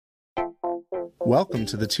Welcome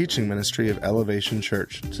to the teaching ministry of Elevation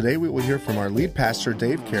Church. Today we will hear from our lead pastor,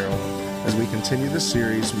 Dave Carroll, as we continue the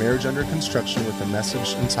series, Marriage Under Construction, with a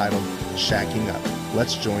message entitled, Shacking Up.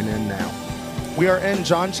 Let's join in now. We are in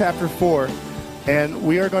John chapter 4, and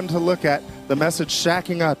we are going to look at the message,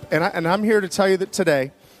 Shacking Up. And I'm here to tell you that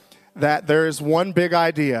today that there is one big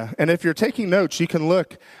idea. And if you're taking notes, you can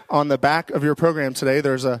look on the back of your program today.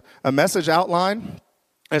 There's a message outline.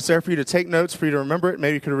 It's there for you to take notes, for you to remember it.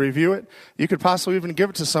 Maybe you could review it. You could possibly even give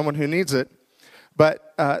it to someone who needs it.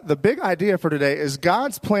 But the big idea for today is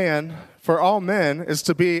God's plan for all men is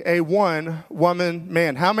to be a one-woman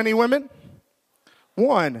man. How many women?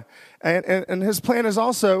 One. And his plan is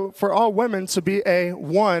also for all women to be a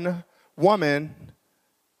one-woman,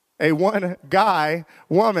 a one-guy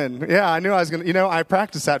woman. Yeah, I knew I was going to, I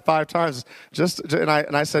practiced that 5 times. And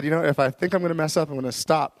I said, if I think I'm going to mess up, I'm going to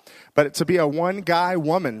stop. But to be a one-guy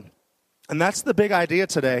woman. And that's the big idea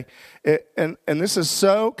today. And this is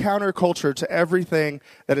so counterculture to everything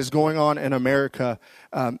that is going on in America.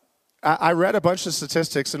 I read a bunch of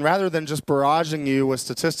statistics, and rather than just barraging you with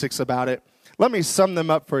statistics about it, let me sum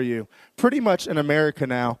them up for you. Pretty much in America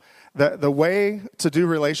now, the way to do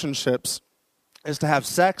relationships is to have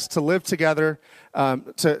sex, to live together,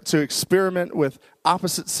 to experiment with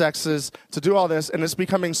opposite sexes, to do all this. And it's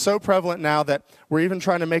becoming so prevalent now that we're even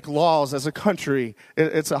trying to make laws as a country.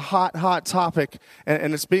 It's a hot topic,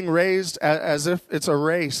 and it's being raised as if it's a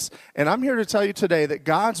race. And I'm here to tell you today that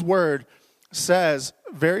God's word says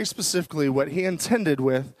very specifically what he intended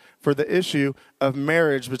with for the issue of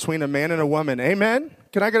marriage between a man and a woman. Amen?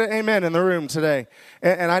 Can I get an amen in the room today?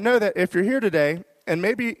 And I know that if you're here today, and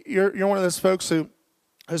maybe you're one of those folks who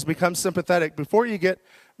has become sympathetic, before you get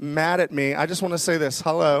mad at me, I just want to say this.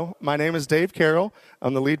 Hello, my name is Dave Carroll.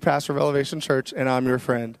 I'm the lead pastor of Elevation Church, and I'm your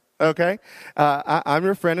friend, okay? I'm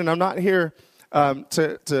your friend, and I'm not here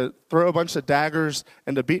to throw a bunch of daggers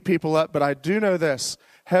and to beat people up, but I do know this.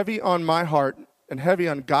 Heavy on my heart and heavy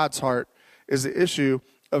on God's heart is the issue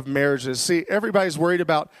of marriages. See, everybody's worried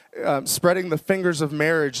about spreading the fingers of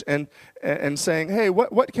marriage and saying, hey,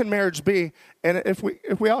 what can marriage be? And if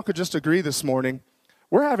we all could just agree this morning,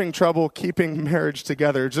 we're having trouble keeping marriage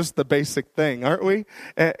together, just the basic thing, aren't we?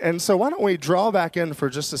 And so why don't we draw back in for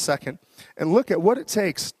just a second and look at what it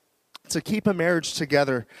takes to keep a marriage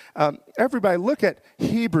together. Everybody, look at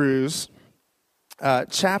Hebrews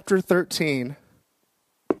chapter 13.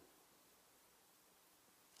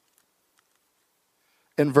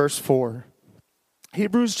 In verse 4.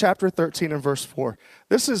 Hebrews chapter 13 and verse 4.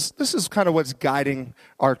 This is kind of what's guiding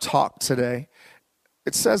our talk today.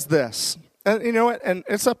 It says this, and you know what? And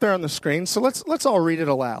it's up there on the screen, so let's all read it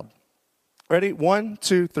aloud. Ready? 1,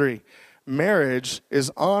 2, 3. Marriage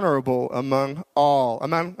is honorable among all.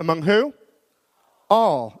 Among who?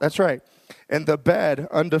 All. That's right. And the bed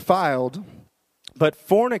undefiled, but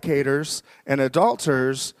fornicators and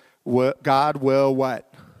adulterers, God will what?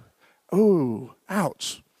 Ooh,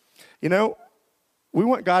 ouch. We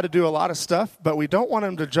want God to do a lot of stuff, but we don't want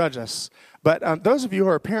him to judge us. But those of you who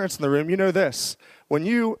are parents in the room, you know this. When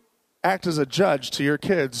you act as a judge to your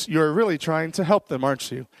kids, you're really trying to help them,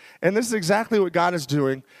 aren't you? And this is exactly what God is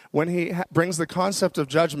doing when he brings the concept of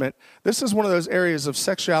judgment. This is one of those areas of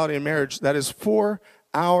sexuality and marriage that is for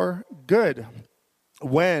our good.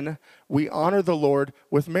 When we honor the Lord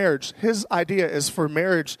with marriage, his idea is for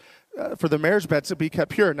marriage, for the marriage bed to be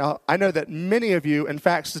kept pure. Now, I know that many of you, in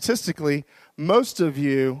fact, statistically, most of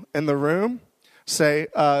you in the room say,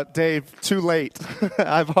 Dave, too late.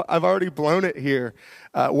 I've already blown it here.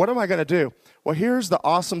 What am I going to do? Well, here's the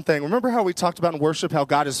awesome thing. Remember how we talked about in worship how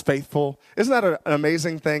God is faithful? Isn't that an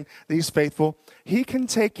amazing thing that he's faithful? He can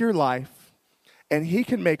take your life and he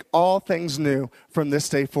can make all things new from this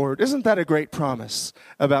day forward. Isn't that a great promise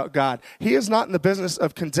about God? He is not in the business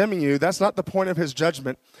of condemning you. That's not the point of his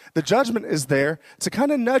judgment. The judgment is there to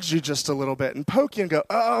kind of nudge you just a little bit and poke you and go,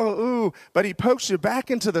 oh, ooh. But he pokes you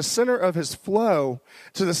back into the center of his flow,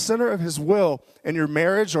 to the center of his will in your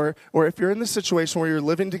marriage, or if you're in the situation where you're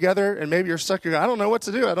living together and maybe you're stuck, I don't know what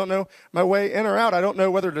to do. I don't know my way in or out. I don't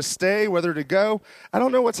know whether to stay, whether to go. I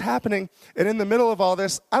don't know what's happening. And in the middle of all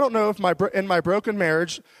this, I don't know if in my broken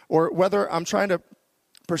marriage or whether I'm trying to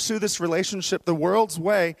pursue this relationship the world's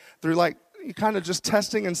way through kind of just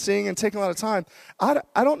testing and seeing and taking a lot of time. I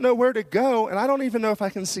don't know where to go, and I don't even know if I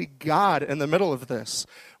can see God in the middle of this.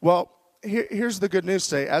 Well, here's the good news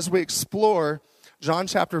today. As we explore John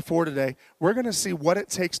chapter 4 today, we're going to see what it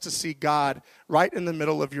takes to see God right in the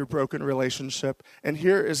middle of your broken relationship. And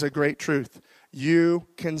here is a great truth. You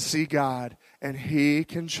can see God, and he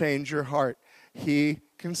can change your heart. He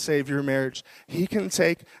can save your marriage. He can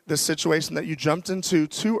take the situation that you jumped into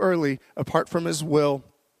too early apart from his will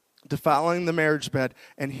defiling the marriage bed,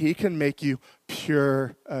 and he can make you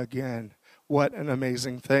pure again. What an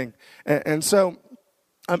amazing thing. And so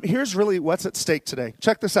here's really what's at stake today.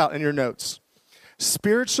 Check this out in your notes.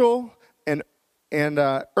 Spiritual and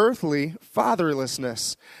earthly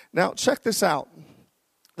fatherlessness. Now, check this out.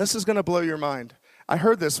 This is going to blow your mind. I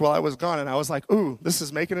heard this while I was gone, and I was like, ooh, this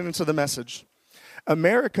is making it into the message.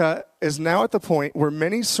 America is now at the point where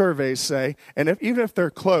many surveys say, and even if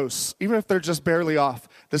they're close, even if they're just barely off,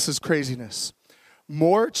 this is craziness.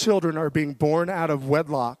 More children are being born out of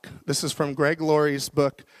wedlock. This is from Greg Laurie's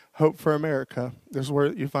book, Hope for America. This is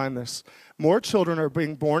where you find this. More children are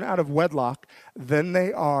being born out of wedlock than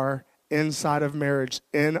they are inside of marriage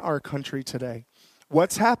in our country today.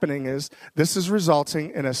 What's happening is this is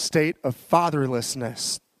resulting in a state of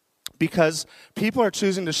fatherlessness, because people are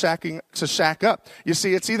choosing to shack up. You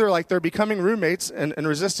see, it's either like they're becoming roommates and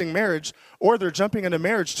resisting marriage, or they're jumping into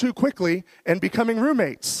marriage too quickly and becoming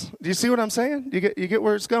roommates. Do you see what I'm saying? You get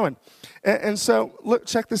where it's going? And so, look,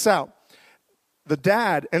 check this out. The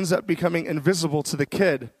dad ends up becoming invisible to the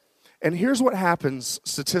kid. And here's what happens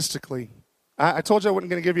statistically. I told you I wasn't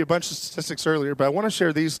going to give you a bunch of statistics earlier, but I want to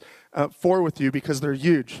share these 4 with you because they're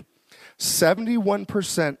huge.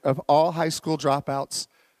 71% of all high school dropouts,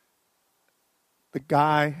 the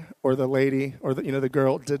guy or the lady or the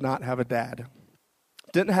girl did not have a dad.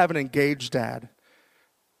 Didn't have an engaged dad.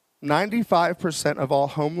 95% of all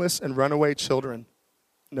homeless and runaway children,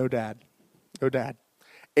 no dad. No dad.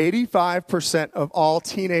 85% of all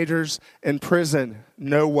teenagers in prison,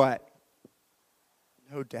 no what?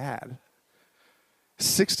 No dad.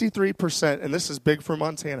 63%, and this is big for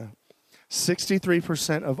Montana,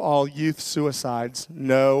 63% of all youth suicides,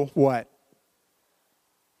 no what?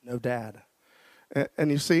 No dad. And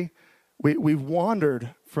you see, we've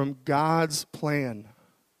wandered from God's plan,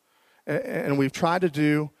 and we've tried to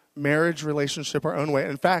do marriage relationship our own way.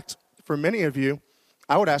 In fact, for many of you,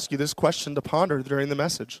 I would ask you this question to ponder during the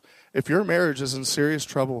message. If your marriage is in serious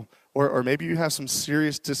trouble, or maybe you have some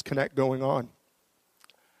serious disconnect going on,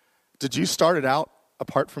 did you start it out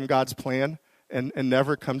apart from God's plan and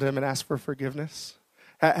never come to him and ask for forgiveness?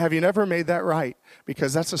 Have you never made that right?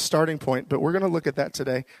 Because that's a starting point, but we're going to look at that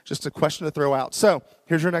today. Just a question to throw out. So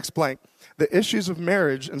here's your next blank. The issues of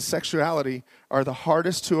marriage and sexuality are the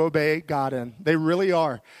hardest to obey God in. They really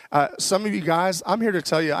are. Some of you guys, I'm here to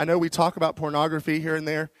tell you, I know we talk about pornography here and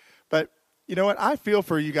there, but you know what? I feel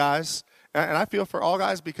for you guys, and I feel for all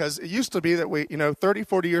guys, because it used to be that 30,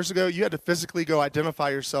 40 years ago, you had to physically go identify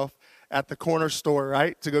yourself at the corner store,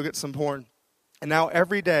 right, to go get some porn. And now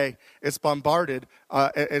every day it's bombarded.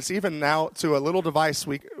 It's even now to a little device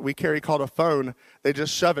we carry called a phone. They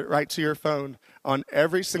just shove it right to your phone on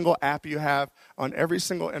every single app you have, on every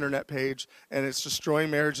single internet page, and it's destroying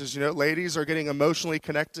marriages. Ladies are getting emotionally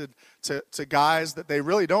connected to guys that they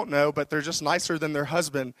really don't know, but they're just nicer than their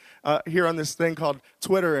husband here on this thing called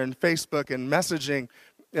Twitter and Facebook and messaging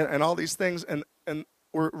and all these things. And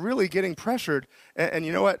we're really getting pressured. And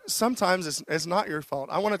you know what? Sometimes it's not your fault.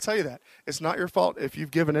 I want to tell you that. It's not your fault if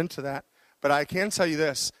you've given into that. But I can tell you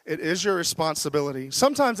this. It is your responsibility.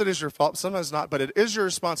 Sometimes it is your fault, sometimes not. But it is your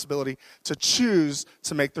responsibility to choose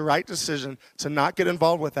to make the right decision, to not get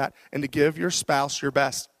involved with that, and to give your spouse your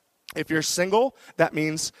best. If you're single, that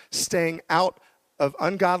means staying out of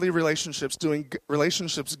ungodly relationships, doing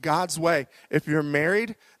relationships God's way. If you're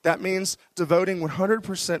married, that means devoting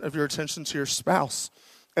 100% of your attention to your spouse.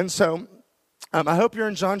 And so I hope you're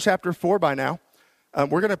in John chapter 4 by now.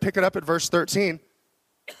 We're going to pick it up at verse 13.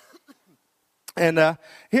 And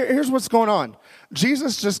here's what's going on.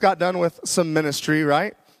 Jesus just got done with some ministry,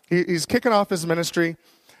 right? He's kicking off his ministry.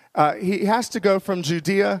 He has to go from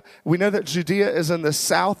Judea. We know that Judea is in the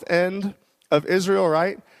south end of Israel,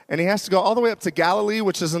 right? And he has to go all the way up to Galilee,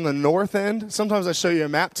 which is in the north end. Sometimes I show you a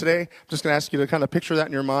map today. I'm just going to ask you to kind of picture that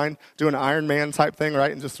in your mind, do an Iron Man type thing,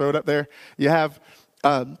 right, and just throw it up there. You have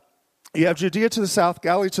Judea to the south,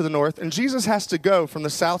 Galilee to the north, and Jesus has to go from the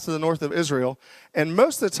south to the north of Israel. And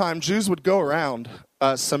most of the time, Jews would go around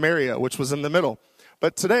Samaria, which was in the middle.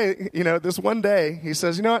 But today, this one day, he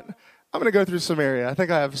says, you know what? I'm going to go through Samaria. I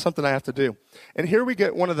think I have something I have to do. And here we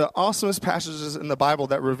get one of the awesomest passages in the Bible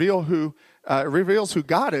that reveals who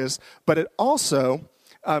God is, but it also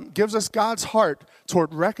gives us God's heart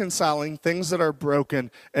toward reconciling things that are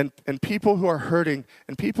broken and people who are hurting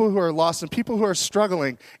and people who are lost and people who are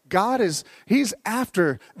struggling. He's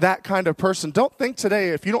after that kind of person. Don't think today,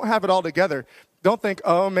 if you don't have it all together, don't think,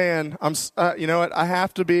 oh man, you know what, I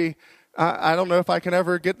have to be, I don't know if I can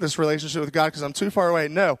ever get this relationship with God because I'm too far away.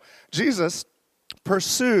 No, Jesus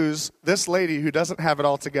pursues this lady who doesn't have it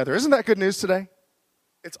all together. Isn't that good news today?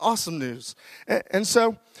 It's awesome news. And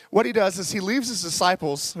so what he does is he leaves his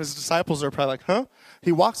disciples. His disciples are probably like, huh?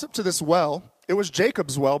 He walks up to this well. It was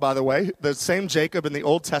Jacob's well, by the way, the same Jacob in the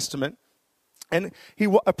Old Testament. And he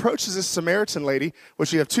approaches this Samaritan lady,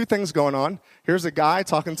 which you have two things going on. Here's a guy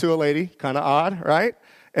talking to a lady, kind of odd, right?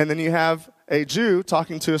 And then you have a Jew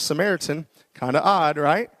talking to a Samaritan, kind of odd,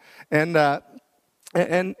 right? And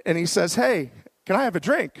he says, hey, can I have a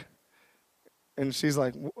drink? And she's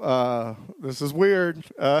like, this is weird.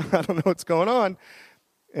 I don't know what's going on.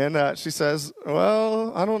 And she says,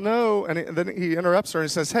 well, I don't know. And then he interrupts her and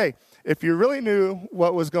he says, hey, if you really knew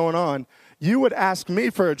what was going on, you would ask me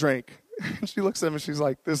for a drink. And she looks at him and she's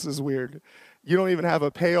like, this is weird. You don't even have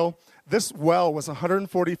a pail. This well was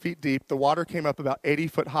 140 feet deep. The water came up about 80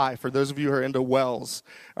 foot high, for those of you who are into wells.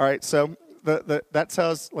 All right, so that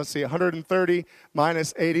tells, let's see, 130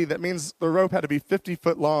 minus 80. That means the rope had to be 50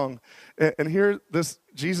 foot long. And here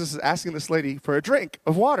Jesus is asking this lady for a drink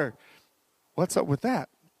of water. What's up with that?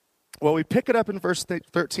 Well, we pick it up in verse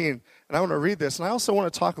 13, and I want to read this. And I also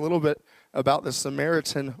want to talk a little bit about the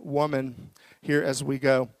Samaritan woman here as we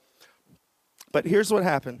go. But here's what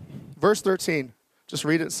happened. Verse 13, just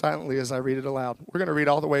read it silently as I read it aloud. We're going to read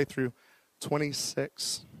all the way through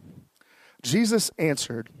 26. Jesus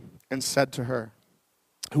answered and said to her,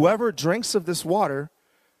 whoever drinks of this water,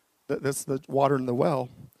 that's the water in the well,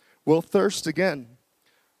 will thirst again.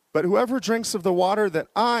 But whoever drinks of the water that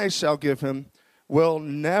I shall give him will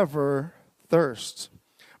never thirst.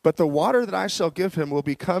 But the water that I shall give him will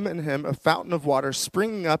become in him a fountain of water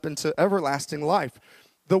springing up into everlasting life.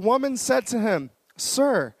 The woman said to him,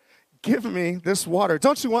 sir, give me this water.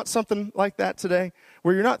 Don't you want something like that today,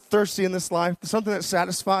 where you're not thirsty in this life? Something that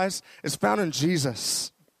satisfies is found in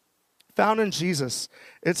Jesus. Found in Jesus.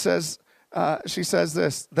 It says, she says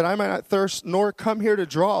this, that I might not thirst nor come here to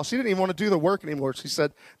draw. She didn't even want to do the work anymore. She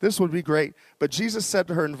said, this would be great. But Jesus said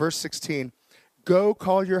to her in verse 16, go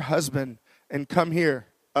call your husband and come here.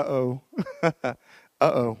 Uh-oh.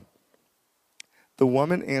 Uh-oh. The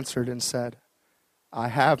woman answered and said, I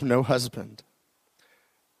have no husband.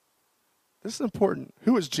 This is important.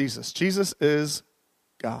 Who is Jesus? Jesus is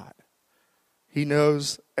God. He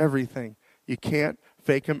knows everything. You can't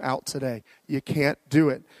fake him out today. You can't do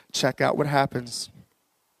it. Check out what happens.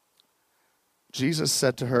 Jesus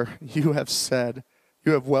said to her, you have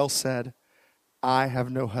well said, I have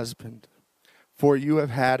no husband. For you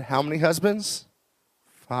have had how many husbands?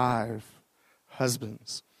 5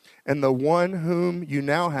 husbands. And the one whom you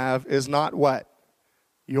now have is not what?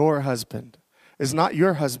 Your husband. Is not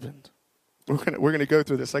your husband. We're going to go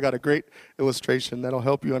through this. I got a great illustration that'll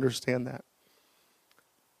help you understand that.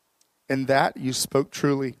 In that you spoke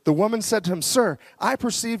truly. The woman said to him, sir, I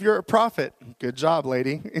perceive you're a prophet. Good job,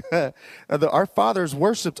 lady. Our fathers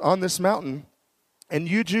worshipped on this mountain, and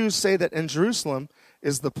you Jews say that in Jerusalem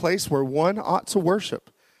is the place where one ought to worship.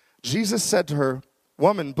 Jesus said to her,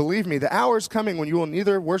 woman, believe me, the hour is coming when you will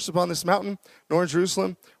neither worship on this mountain nor in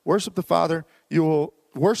Jerusalem. Worship the Father. You will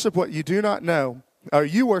worship what you do not know. Or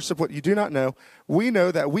you worship what you do not know. We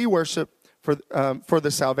know that we worship for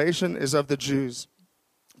the salvation is of the Jews.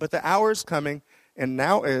 But the hour is coming, and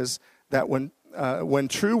now is, that when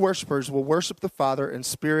true worshipers will worship the Father in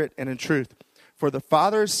spirit and in truth. For the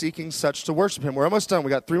Father is seeking such to worship him. We're almost done. We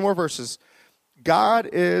got 3 more verses. God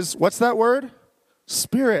is, what's that word?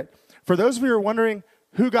 Spirit. For those of you who are wondering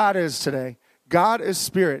who God is today, God is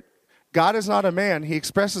spirit. God is not a man. He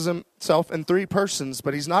expresses himself in 3 persons,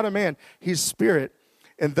 but he's not a man. He's spirit.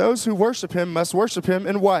 And those who worship him must worship him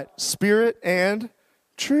in what? Spirit and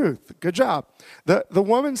truth. Good job. The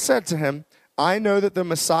woman said to him, I know that the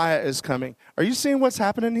Messiah is coming. Are you seeing what's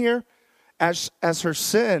happening here? As her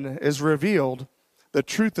sin is revealed, the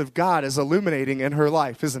truth of God is illuminating in her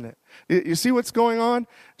life, isn't it? You see what's going on?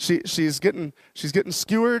 She's getting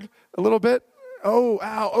skewered a little bit. Oh,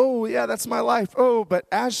 ow, oh, yeah, that's my life. Oh, but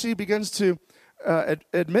as she begins to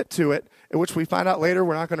admit to it, which we find out later,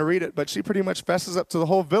 we're not going to read it, but she pretty much fesses up to the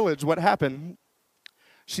whole village what happened.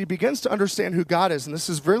 She begins to understand who God is, and this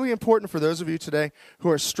is really important for those of you today who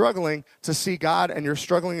are struggling to see God and you're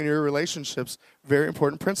struggling in your relationships. Very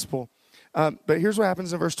important principle. But here's what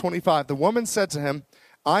happens in verse 25. The woman said to him,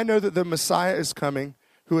 I know that the Messiah is coming,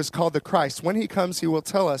 who is called the Christ. When he comes, he will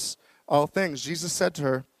tell us all things. Jesus said to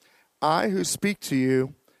her, I who speak to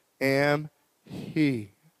you am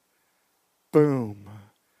he. Boom.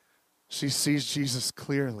 She sees Jesus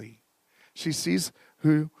clearly. She sees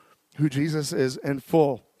who Jesus is in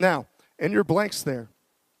full. Now, in your blanks there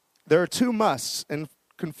are 2 musts in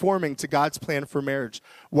conforming to God's plan for marriage,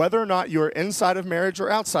 whether or not you're inside of marriage or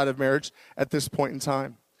outside of marriage at this point in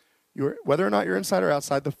time. Whether or not you're inside or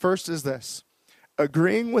outside, the first is this: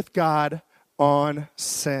 agreeing with God on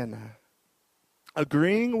sin.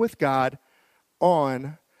 Agreeing with God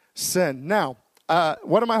on sin. Now,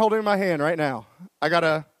 what am I holding in my hand right now?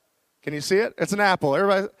 Can you see it? It's an apple.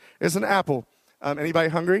 Everybody, it's an apple. Anybody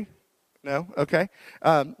hungry? No? Okay.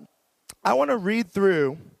 I want to read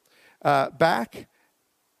through back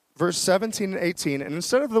verse 17 and 18. And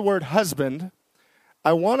instead of the word husband,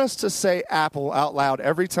 I want us to say apple out loud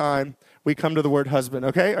every time we come to the word husband.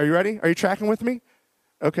 Okay? Are you ready? Are you tracking with me?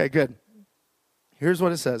 Okay, good. Here's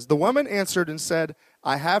what it says. The woman answered and said,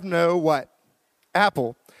 I have no what?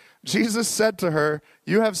 Apple. Jesus said to her,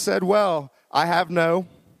 you have said well, I have no,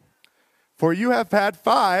 for you have had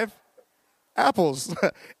 5 apples,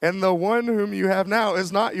 and the one whom you have now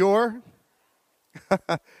is not your,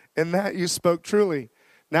 in that you spoke truly.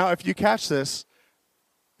 Now, if you catch this,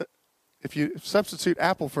 if you substitute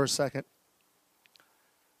apple for a second,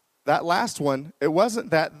 that last one, it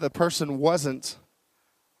wasn't that the person wasn't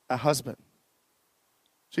a husband.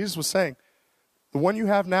 Jesus was saying, the one you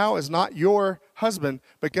have now is not your husband,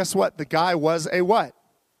 but guess what? The guy was a what?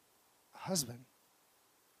 A husband.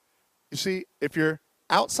 You see, if you're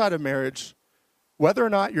outside of marriage, whether or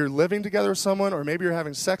not you're living together with someone, or maybe you're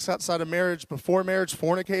having sex outside of marriage, before marriage,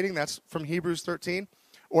 fornicating, that's from Hebrews 13,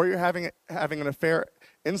 or you're having an affair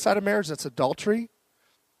inside of marriage, that's adultery.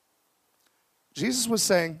 Jesus was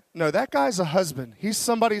saying, no, that guy's a husband. He's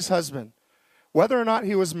somebody's husband. Whether or not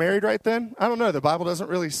he was married right then, I don't know. The Bible doesn't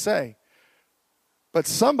really say. But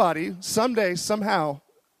somebody, someday, somehow,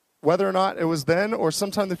 whether or not it was then or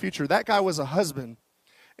sometime in the future, that guy was a husband.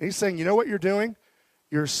 And he's saying, you know what you're doing?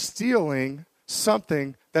 You're stealing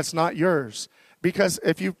something that's not yours. Because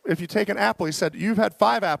if you take an apple, he said, you've had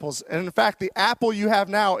 5 apples. And in fact, the apple you have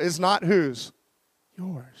now is not whose?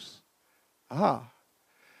 Yours.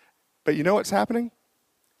 But you know what's happening?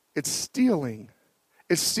 It's stealing.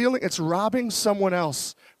 It's stealing. It's robbing someone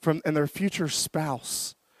else and their future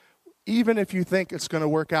spouse. Even if you think it's going to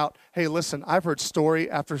work out. Hey, listen, I've heard story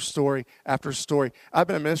after story after story. I've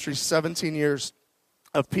been in ministry 17 years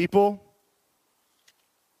of people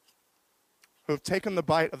who have taken the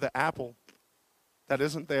bite of the apple that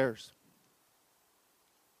isn't theirs.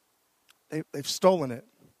 They've stolen it,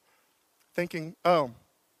 thinking, oh,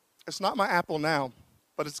 it's not my apple now,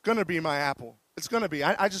 but it's going to be my apple. It's going to be.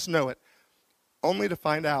 I just know it. Only to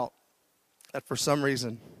find out that for some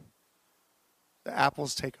reason, the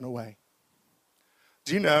apple's taken away.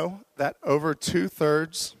 Do you know that over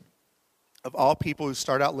 2/3 of all people who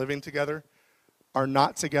start out living together are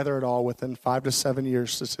not together at all within 5 to 7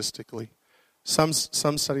 years statistically? Some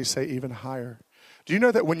studies say even higher. Do you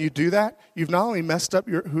know that when you do that, you've not only messed up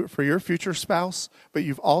for your future spouse, but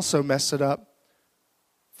you've also messed it up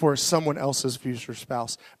for someone else's future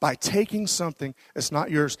spouse by taking something that's not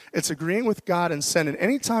yours. It's agreeing with God in sin. And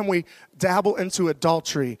anytime we dabble into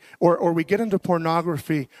adultery or we get into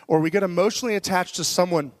pornography or we get emotionally attached to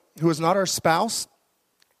someone who is not our spouse,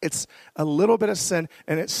 it's a little bit of sin,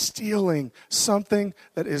 and it's stealing something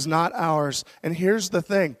that is not ours. And here's the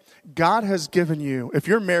thing. God has given you, if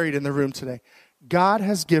you're married in the room today, God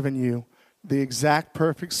has given you the exact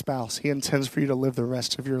perfect spouse He intends for you to live the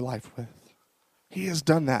rest of your life with. He has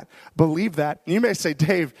done that. Believe that. You may say,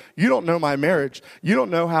 Dave, you don't know my marriage. You don't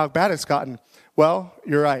know how bad it's gotten. Well,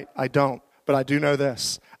 you're right. I don't. But I do know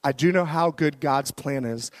this. I do know how good God's plan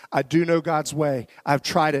is. I do know God's way. I've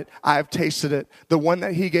tried it. I've tasted it. The one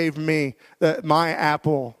that He gave me, my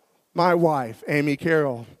apple, my wife, Amy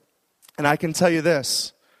Carroll. And I can tell you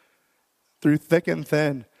this, through thick and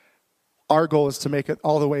thin, our goal is to make it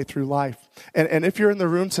all the way through life. And if you're in the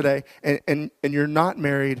room today and you're not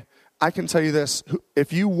married, I can tell you this,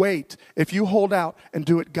 if you wait, if you hold out and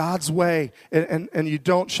do it God's way, and you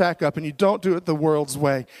don't shack up and you don't do it the world's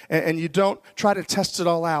way, and you don't try to test it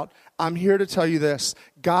all out, I'm here to tell you this,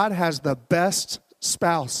 God has the best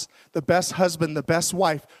spouse, the best husband, the best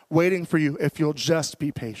wife waiting for you if you'll just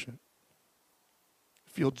be patient.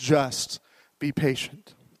 If you'll just be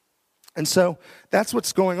patient. And so that's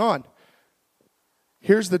what's going on.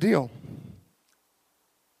 Here's the deal.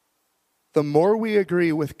 The more we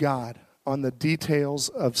agree with God on the details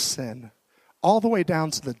of sin, all the way down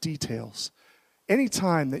to the details, any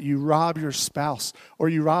time that you rob your spouse or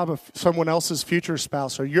you rob someone else's future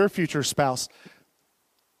spouse or your future spouse,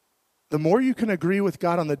 the more you can agree with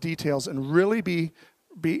God on the details and really be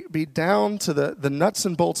down to the nuts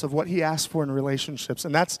and bolts of what He asked for in relationships,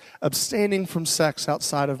 and that's abstaining from sex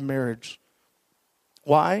outside of marriage.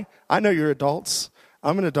 Why? I know you're adults.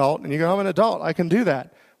 I'm an adult, and you go, I'm an adult. I can do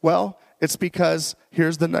that. Well, it's because,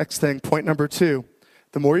 here's the next thing, point number 2.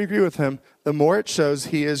 The more you agree with Him, the more it shows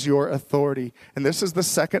He is your authority. And this is the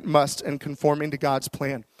second must in conforming to God's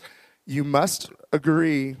plan. You must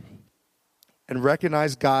agree and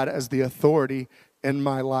recognize God as the authority in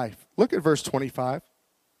my life. Look at verse 25.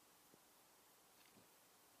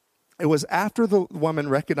 It was after the woman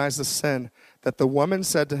recognized the sin that the woman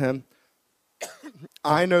said to him,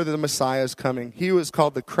 I know that the Messiah is coming. He who is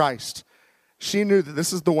called the Christ. She knew that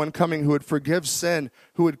this is the one coming who would forgive sin,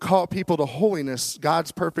 who would call people to holiness,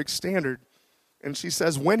 God's perfect standard. And she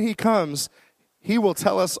says, when he comes, he will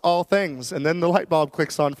tell us all things. And then the light bulb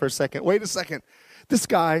clicks on for a second. Wait a second. This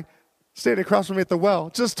guy standing across from me at the well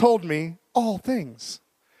just told me all things.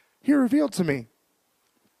 He revealed to me.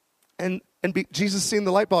 And Jesus, seeing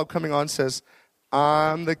the light bulb coming on, says,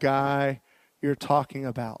 I'm the guy you're talking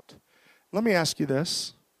about. Let me ask you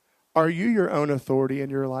this. Are you your own authority in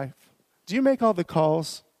your life? Do you make all the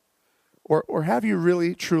calls? Or have you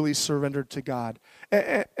really, truly surrendered to God?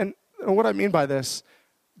 And what I mean by this,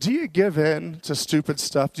 do you give in to stupid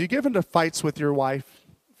stuff? Do you give in to fights with your wife,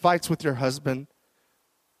 fights with your husband?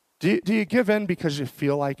 Do you give in because you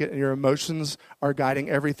feel like it and your emotions are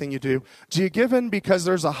guiding everything you do? Do you give in because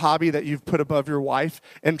there's a hobby that you've put above your wife,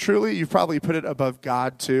 and truly you've probably put it above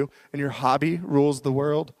God too, and your hobby rules the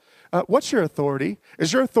world? What's your authority?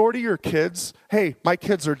 Is your authority your kids? Hey, my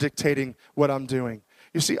kids are dictating what I'm doing.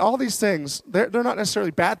 You see, all these things, they're not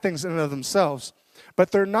necessarily bad things in and of themselves,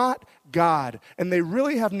 but they're not God, and they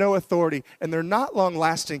really have no authority, and they're not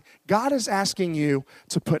long-lasting. God is asking you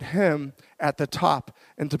to put him at the top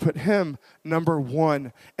and to put him number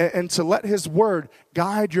one, and to let his word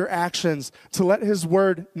guide your actions, to let his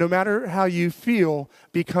word, no matter how you feel,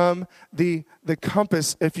 become the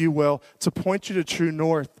compass, if you will, to point you to true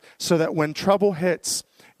north, so that when trouble hits,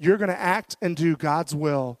 you're going to act and do God's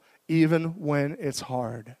will even when it's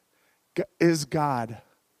hard. Is God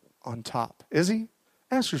on top? Is he?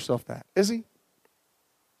 Ask yourself that. Is he?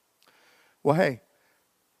 Well, hey,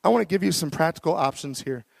 I want to give you some practical options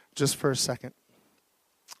here just for a second.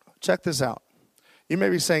 Check this out. You may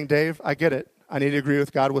be saying, Dave, I get it. I need to agree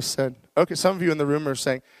with God with sin. Okay, some of you in the room are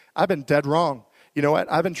saying, I've been dead wrong. You know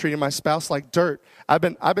what? I've been treating my spouse like dirt. I've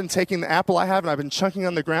been taking the apple I have and I've been chunking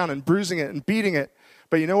on the ground and bruising it and beating it.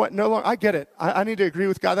 But you know what? No longer, I get it. I need to agree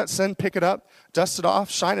with God. That sin, pick it up, dust it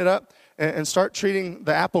off, shine it up, and start treating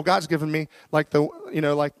the apple God's given me like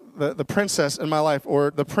the princess in my life,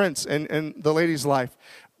 or the prince in the lady's life.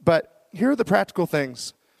 But here are the practical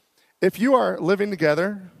things. If you are living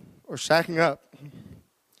together or shacking up,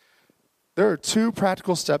 there are 2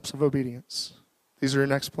 practical steps of obedience. These are your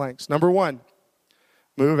next planks. Number 1,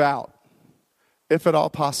 move out. If at all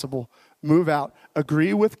possible, move out.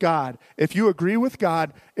 Agree with God. If you agree with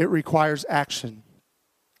God, it requires action.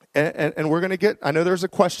 And we're going to get, I know there's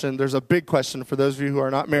a big question for those of you who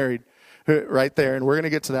are not married right there, and we're going to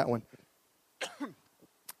get to that one.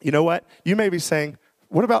 You know what? You may be saying,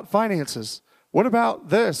 what about finances? What about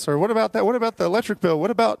this? Or what about that? What about the electric bill?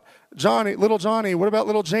 What about Johnny, little Johnny? What about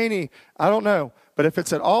little Janie? I don't know. But if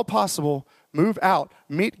it's at all possible, move out.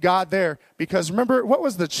 Meet God there. Because remember, what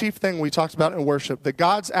was the chief thing we talked about in worship? The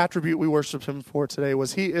God's attribute we worshiped him for today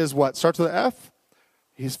was he is what? Starts with an F?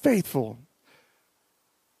 He's faithful.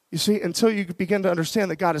 You see, until you begin to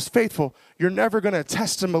understand that God is faithful, you're never going to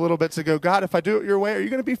test him a little bit to go, God, if I do it your way, are you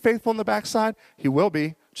going to be faithful on the backside? He will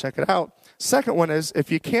be. Check it out. Second one is,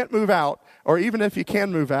 if you can't move out, or even if you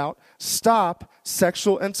can move out, stop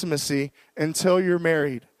sexual intimacy until you're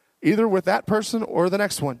married, either with that person or the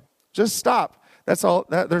next one. Just stop. That's all.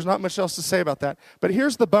 There's not much else to say about that. But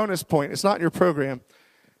here's the bonus point. It's not in your program.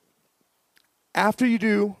 After you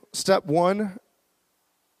do step 1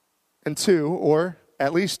 and 2, or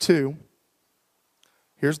at least 2,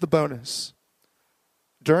 here's the bonus.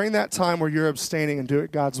 During that time where you're abstaining and do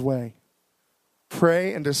it God's way,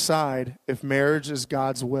 pray and decide if marriage is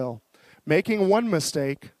God's will. Making one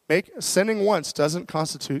mistake, sinning once doesn't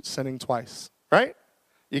constitute sinning twice, right?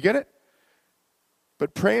 You get it?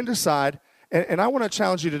 But pray and decide. And I want to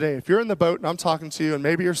challenge you today. If you're in the boat and I'm talking to you and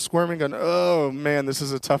maybe you're squirming going, oh man, this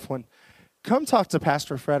is a tough one. Come talk to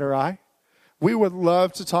Pastor Fred or I. We would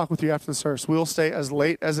love to talk with you after the service. We'll stay as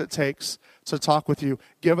late as it takes to talk with you.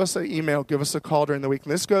 Give us an email. Give us a call during the week.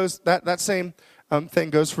 And this goes, that same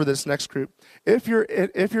thing goes for this next group. If you're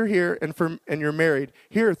here and you're married,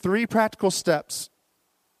 here are 3 practical steps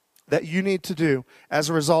that you need to do as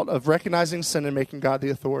a result of recognizing sin and making God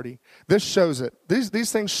the authority. This shows it.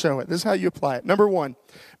 These things show it. This is how you apply it. Number 1,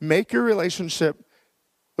 make your relationship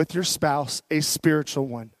with your spouse a spiritual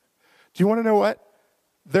one. Do you want to know what?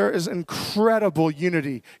 there is incredible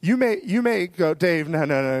unity. You may go, Dave,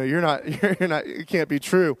 no, you're not, it can't be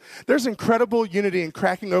true. There's incredible unity in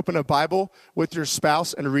cracking open a Bible with your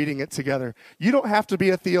spouse and reading it together. You don't have to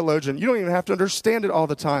be a theologian. You don't even have to understand it all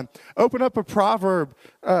the time. Open up a proverb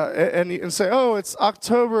and say, oh, it's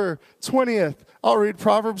October 20th. I'll read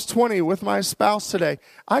Proverbs 20 with my spouse today.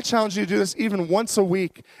 I challenge you to do this even once a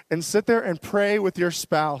week and sit there and pray with your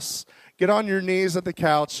spouse. Get on your knees at the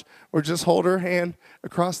couch or just hold her hand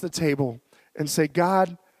across the table and say,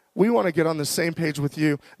 God, we want to get on the same page with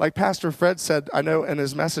you. Like Pastor Fred said, I know in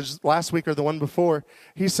his message last week or the one before,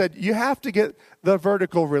 he said, you have to get the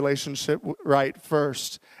vertical relationship right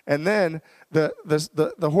first. And then the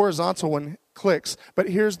horizontal one clicks. But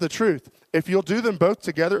here's the truth. If you'll do them both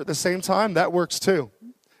together at the same time, that works too.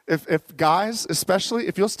 If guys, especially,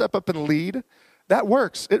 if you'll step up and lead, that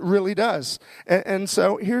works. It really does. And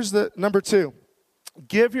so here's the number 2.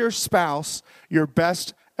 Give your spouse your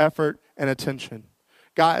best effort and attention.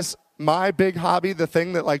 Guys, my big hobby, the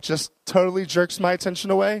thing that like just totally jerks my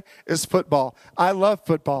attention away, is football. I love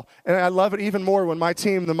football. And I love it even more when my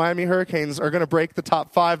team, the Miami Hurricanes, are going to break the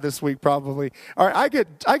top 5 this week probably. All right,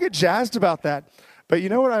 I get jazzed about that. But you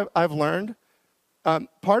know what I've learned?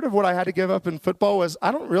 Part of what I had to give up in football was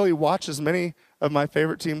I don't really watch as many of my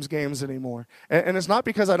favorite team's games anymore. And it's not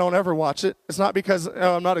because I don't ever watch it. It's not because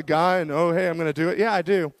I'm not a guy and, hey, I'm going to do it. Yeah, I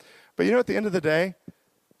do. But at the end of the day,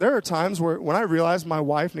 there are times where when I realize my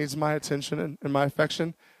wife needs my attention and my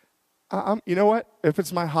affection, you know what? If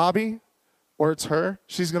it's my hobby or it's her,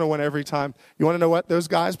 she's going to win every time. You want to know what? Those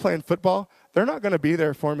guys playing football, they're not going to be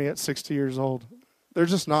there for me at 60 years old. They're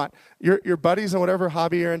just not. Your buddies and whatever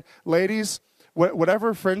hobby you're in, ladies,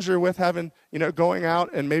 whatever friends you're with having, going out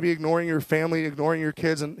and maybe ignoring your family, ignoring your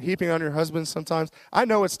kids and heaping on your husband sometimes. I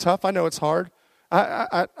know it's tough. I know it's hard.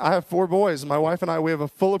 I have 4 boys. My wife and I, we have a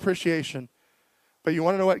full appreciation. But you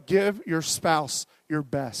want to know what? Give your spouse your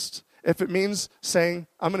best. If it means saying,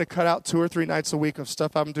 I'm going to cut out 2 or 3 nights a week of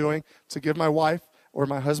stuff I'm doing to give my wife or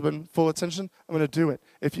my husband full attention, I'm going to do it.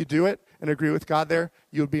 If you do it and agree with God there,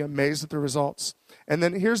 you'll be amazed at the results. And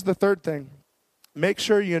then here's the third thing. Make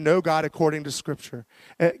sure you know God according to Scripture.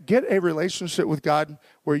 Get a relationship with God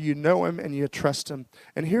where you know Him and you trust Him.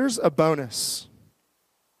 And here's a bonus.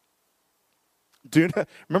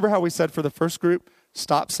 Remember how we said for the first group,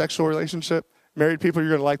 stop sexual relationship? Married people,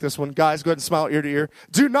 you're going to like this one. Guys, go ahead and smile ear to ear.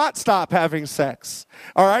 Do not stop having sex.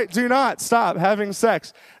 All right? Do not stop having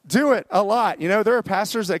sex. Do it a lot. There are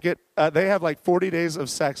pastors that they have like 40 days of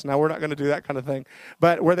sex. Now, we're not going to do that kind of thing.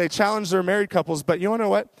 But where they challenge their married couples. But you want to know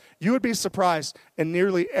what? You would be surprised. In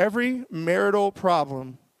nearly every marital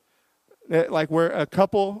problem, like where a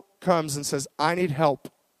couple comes and says, I need help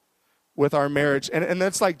with our marriage. And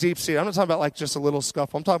that's like deep seated. I'm not talking about like just a little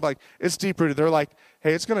scuffle. I'm talking about like it's deep rooted. They're like,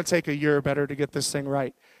 hey, it's going to take a year or better to get this thing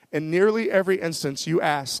right. In nearly every instance, you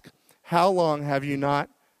ask, how long have you not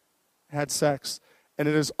had sex? And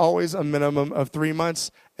it is always a minimum of 3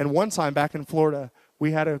 months. And one time back in Florida,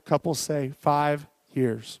 we had a couple say 5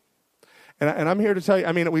 years. And I'm here to tell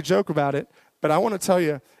you, we joke about it, but I want to tell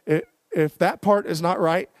you, if that part is not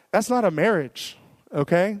right, that's not a marriage,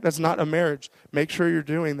 okay? That's not a marriage. Make sure you're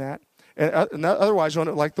doing that. And otherwise, you want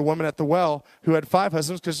to like the woman at the well who had 5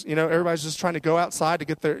 husbands because, everybody's just trying to go outside to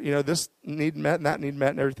get their, this need met and that need met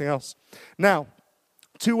and everything else. Now,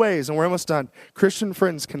 2 ways, and we're almost done. Christian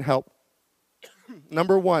friends can help.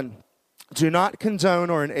 Number 1, do not condone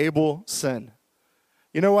or enable sin.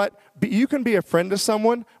 You know what? You can be a friend to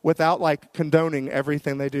someone without like condoning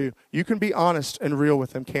everything they do. You can be honest and real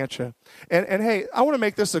with them, can't you? And hey, I want to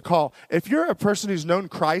make this a call. If you're a person who's known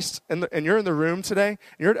Christ and you're in the room today, and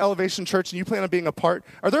you're at Elevation Church and you plan on being a part,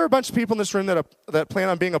 are there a bunch of people in this room that plan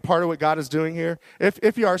on being a part of what God is doing here?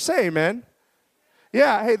 If you are, say amen.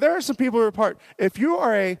 Yeah, hey, there are some people who are a part. If you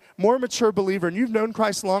are a more mature believer and you've known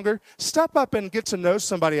Christ longer, step up and get to know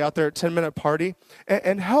somebody out there at 10-minute party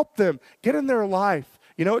and help them get in their life.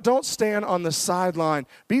 Don't stand on the sideline.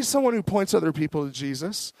 Be someone who points other people to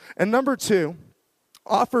Jesus. And number 2,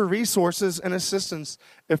 offer resources and assistance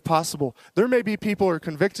if possible. There may be people who are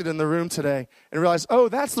convicted in the room today and realize,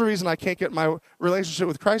 that's the reason I can't get my relationship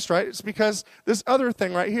with Christ right. It's because this other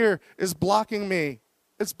thing right here is blocking me.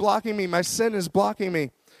 It's blocking me. My sin is blocking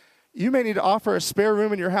me. You may need to offer a spare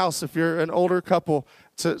room in your house if you're an older couple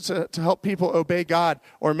to help people obey God.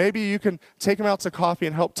 Or maybe you can take them out to coffee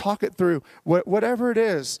and help talk it through. Whatever it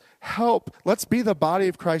is, help. Let's be the body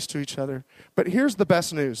of Christ to each other. But here's the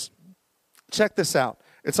best news. Check this out.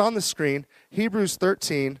 It's on the screen. Hebrews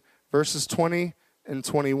 13, verses 20 and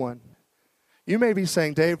 21. You may be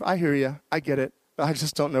saying, Dave, I hear you. I get it. But I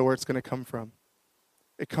just don't know where it's going to come from.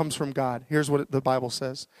 It comes from God. Here's what the Bible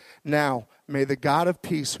says. Now, may the God of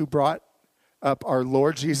peace who brought up our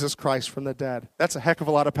Lord Jesus Christ from the dead. That's a heck of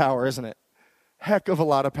a lot of power, isn't it? Heck of a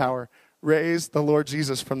lot of power. Raise the Lord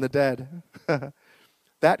Jesus from the dead.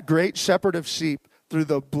 That great shepherd of sheep, through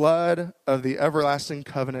the blood of the everlasting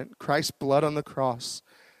covenant, Christ's blood on the cross,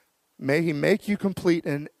 may he make you complete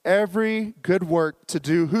in every good work to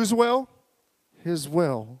do whose will? His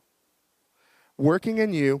will. Working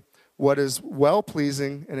in you what is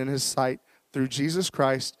well-pleasing and in his sight through Jesus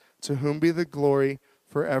Christ, to whom be the glory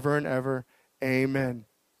forever and ever. Amen.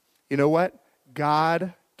 You know what?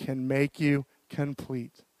 God can make you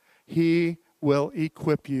complete. He will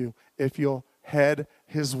equip you if you'll head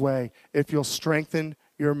his way, if you'll strengthen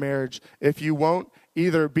your marriage, if you won't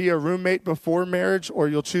either be a roommate before marriage or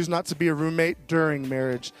you'll choose not to be a roommate during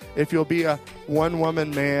marriage, if you'll be a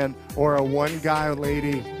one-woman man or a one-guy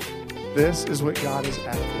lady. This is what God is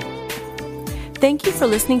after. Thank you for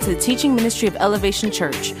listening to the teaching ministry of Elevation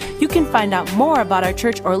Church. You can find out more about our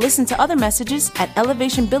church or listen to other messages at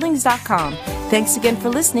elevationbillings.com. Thanks again for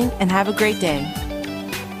listening and have a great day.